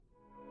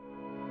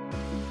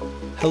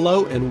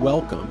Hello and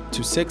welcome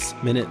to 6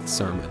 Minute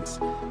Sermons.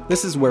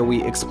 This is where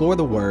we explore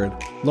the Word,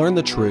 learn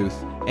the truth,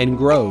 and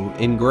grow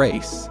in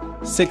grace,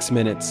 6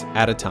 minutes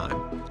at a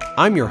time.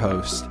 I'm your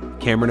host,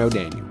 Cameron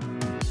O'Daniel.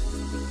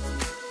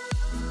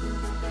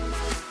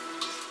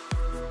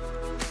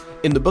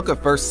 In the book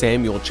of 1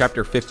 Samuel,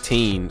 chapter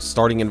 15,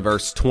 starting in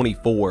verse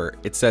 24,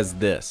 it says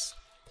this: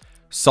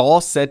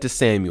 Saul said to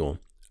Samuel,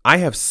 I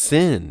have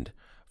sinned,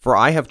 for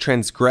I have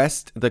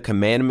transgressed the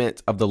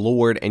commandment of the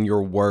Lord and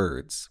your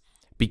words,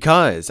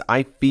 because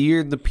I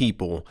feared the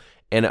people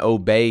and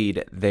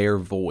obeyed their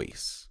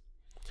voice.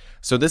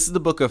 So this is the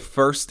book of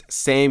 1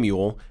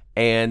 Samuel,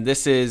 and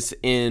this is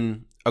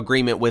in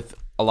agreement with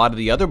a lot of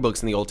the other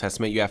books in the Old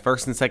Testament. You have 1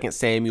 and 2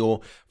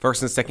 Samuel, 1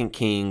 and 2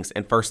 Kings,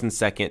 and 1 and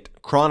 2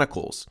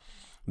 Chronicles.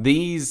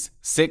 These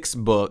 6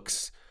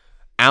 books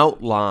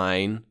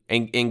outline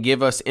and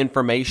give us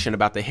information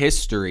about the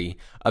history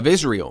of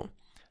Israel.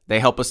 They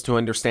help us to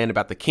understand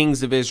about the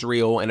kings of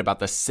Israel and about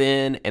the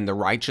sin and the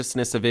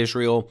righteousness of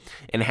Israel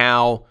and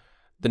how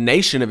the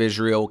nation of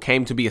Israel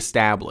came to be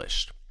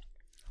established.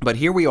 But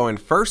here we are in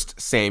 1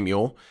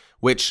 Samuel,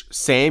 which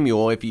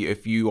Samuel,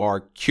 if you are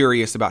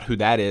curious about who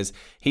that is,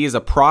 he is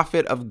a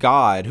prophet of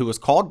God who was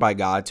called by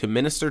God to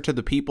minister to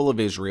the people of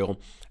Israel,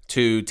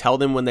 to tell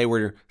them when they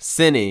were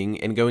sinning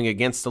and going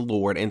against the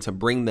Lord and to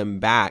bring them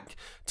back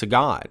to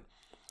God.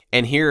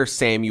 And here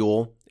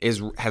Samuel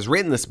has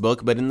written this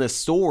book, but in this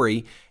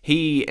story,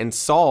 he and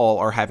Saul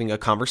are having a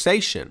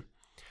conversation.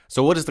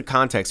 So what is the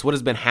context? What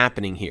has been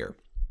happening here?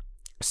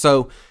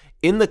 So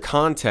in the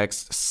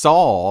context,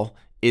 Saul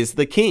is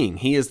the king.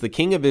 He is the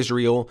king of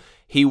Israel.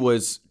 He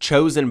was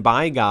chosen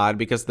by God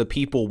because the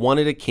people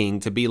wanted a king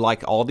to be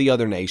like all the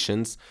other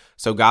nations.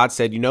 So God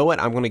said, you know what?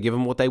 I'm going to give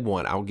them what they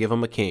want. I'll give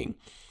them a king.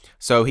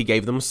 So he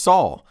gave them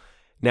Saul.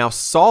 Now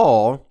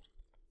Saul,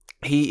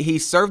 he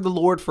served the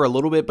Lord for a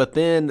little bit, but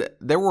then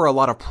there were a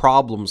lot of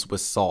problems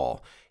with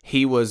Saul.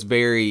 He was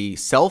very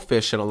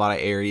selfish in a lot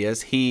of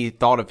areas. He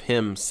thought of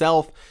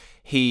himself.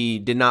 He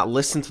did not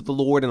listen to the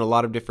Lord in a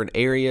lot of different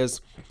areas.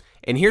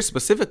 And here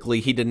specifically,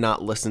 he did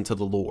not listen to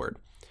the Lord.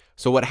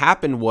 So what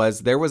happened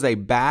was there was a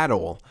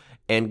battle,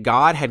 and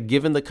God had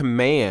given the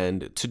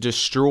command to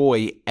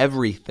destroy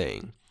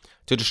everything,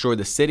 to destroy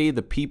the city,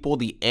 the people,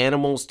 the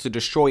animals, to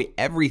destroy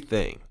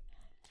everything.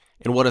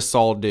 And what does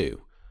Saul do?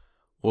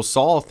 Well,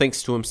 Saul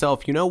thinks to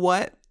himself, you know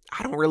what?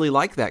 I don't really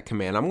like that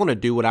command. I'm going to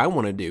do what I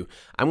want to do.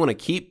 I'm going to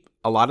keep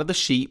a lot of the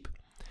sheep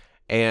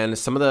and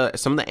some of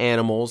the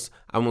animals.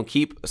 I'm going to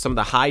keep some of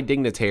the high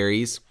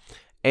dignitaries.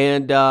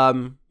 And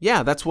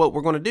that's what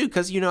we're going to do,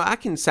 because, I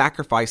can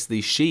sacrifice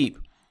these sheep.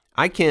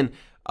 I can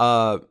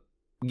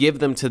give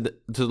them to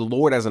the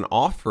Lord as an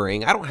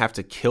offering. I don't have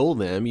to kill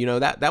them.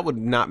 That would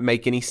not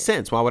make any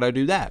sense. Why would I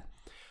do that?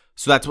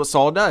 So that's what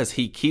Saul does.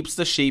 He keeps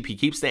the sheep, he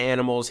keeps the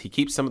animals, he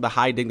keeps some of the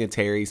high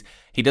dignitaries.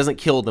 He doesn't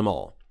kill them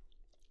all.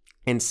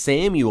 And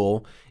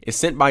Samuel is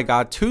sent by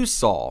God to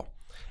Saul.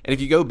 And if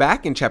you go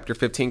back in chapter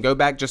 15, go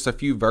back just a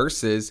few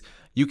verses,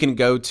 you can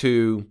go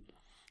to,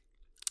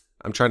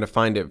 I'm trying to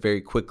find it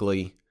very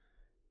quickly.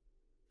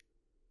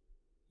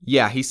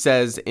 Yeah, he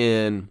says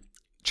in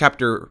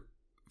chapter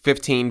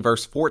 15,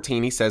 verse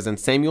 14, he says, And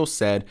Samuel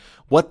said,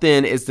 What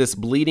then is this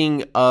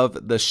bleating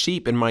of the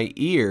sheep in my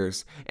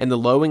ears and the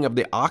lowing of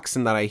the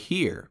oxen that I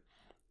hear?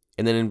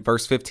 And then in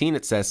verse 15,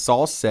 it says,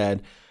 Saul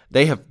said,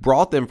 They have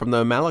brought them from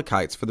the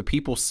Amalekites, for the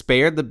people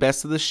spared the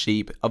best of the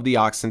sheep of the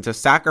oxen to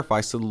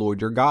sacrifice to the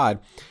Lord your God,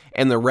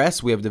 and the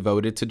rest we have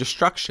devoted to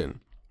destruction.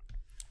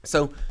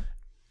 So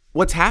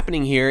what's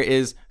happening here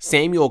is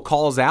Samuel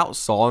calls out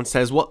Saul and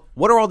says, What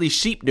are all these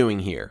sheep doing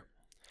here?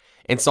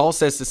 And Saul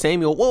says to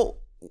Samuel, Well,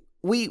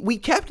 we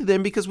kept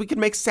them because we could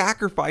make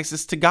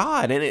sacrifices to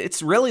God. And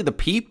it's really the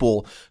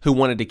people who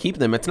wanted to keep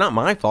them. It's not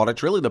my fault.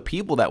 It's really the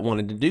people that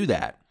wanted to do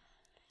that.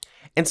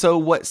 And so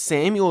what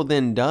Samuel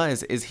then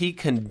does is he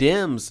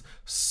condemns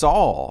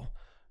Saul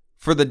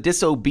for the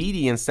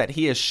disobedience that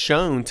he has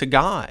shown to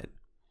God.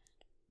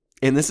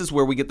 And this is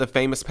where we get the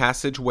famous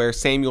passage where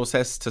Samuel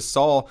says to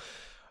Saul,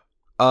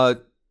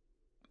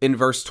 in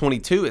verse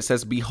 22, it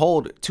says,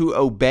 Behold, to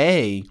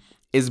obey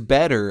is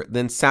better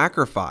than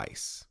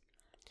sacrifice.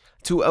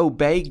 To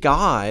obey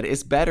God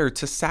is better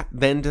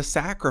than to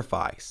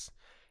sacrifice.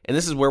 And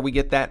this is where we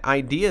get that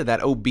idea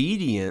that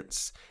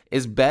obedience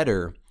is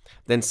better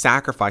than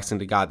sacrificing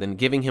to God, than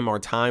giving him our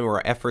time or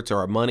our efforts or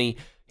our money.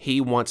 He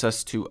wants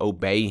us to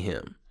obey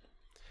him.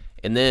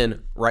 And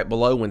then right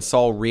below, when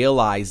Saul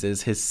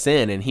realizes his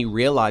sin and he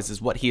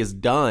realizes what he has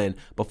done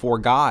before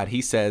God,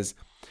 he says,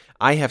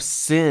 I have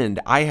sinned.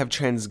 I have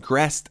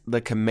transgressed the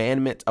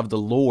commandment of the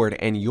Lord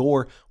and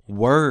your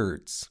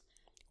words.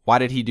 Why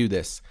did he do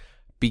this?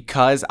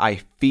 Because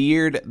I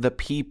feared the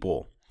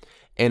people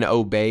and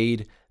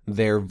obeyed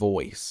their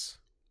voice.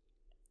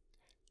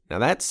 Now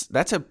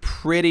that's a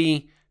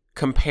pretty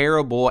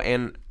comparable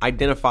and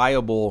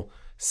identifiable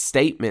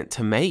statement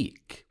to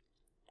make.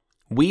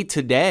 We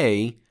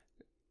today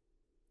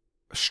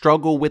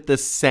struggle with the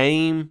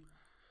same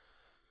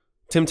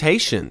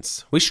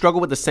temptations. We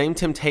struggle with the same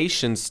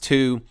temptations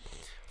to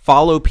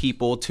follow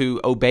people,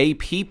 to obey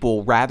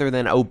people rather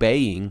than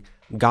obeying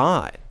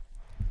God.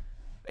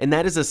 And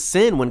that is a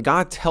sin when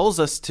God tells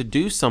us to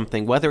do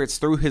something, whether it's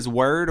through his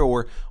word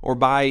or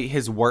by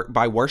his work,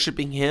 by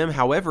worshiping him,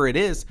 however it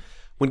is.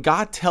 When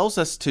God tells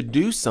us to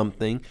do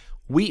something,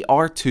 we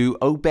are to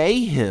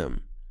obey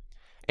him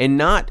and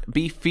not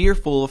be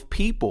fearful of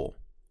people.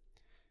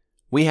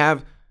 We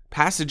have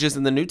passages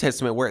in the New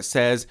Testament where it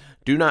says,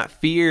 do not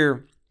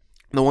fear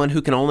the one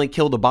who can only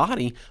kill the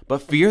body,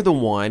 but fear the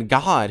one,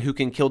 God, who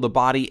can kill the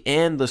body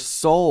and the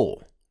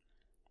soul.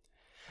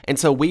 And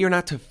so we are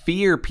not to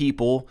fear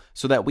people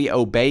so that we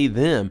obey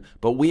them,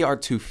 but we are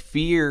to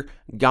fear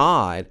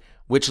God,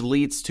 which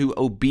leads to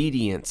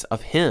obedience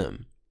of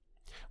him.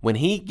 When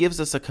he gives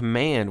us a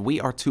command,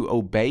 we are to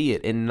obey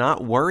it and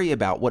not worry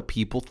about what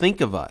people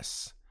think of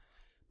us.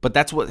 But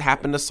that's what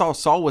happened to Saul.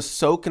 Saul was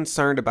so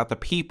concerned about the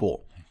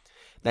people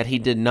that he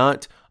did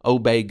not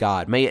obey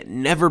God. May it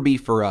never be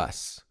for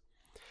us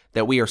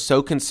that we are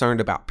so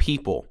concerned about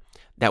people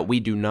that we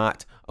do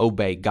not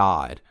obey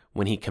God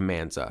when he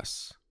commands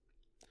us.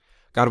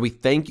 God, we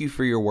thank you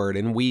for your word,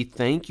 and we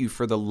thank you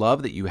for the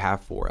love that you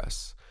have for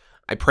us.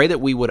 I pray that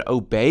we would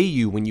obey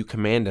you when you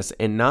command us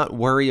and not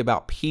worry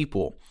about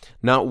people,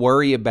 not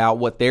worry about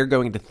what they're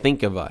going to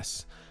think of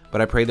us.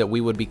 But I pray that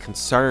we would be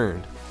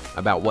concerned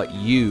about what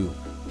you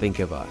think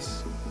of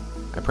us.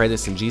 I pray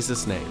this in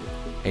Jesus' name.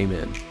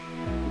 Amen.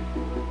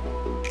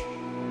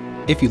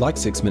 If you like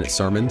 6 Minute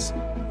Sermons,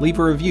 leave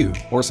a review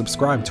or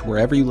subscribe to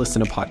wherever you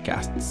listen to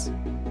podcasts.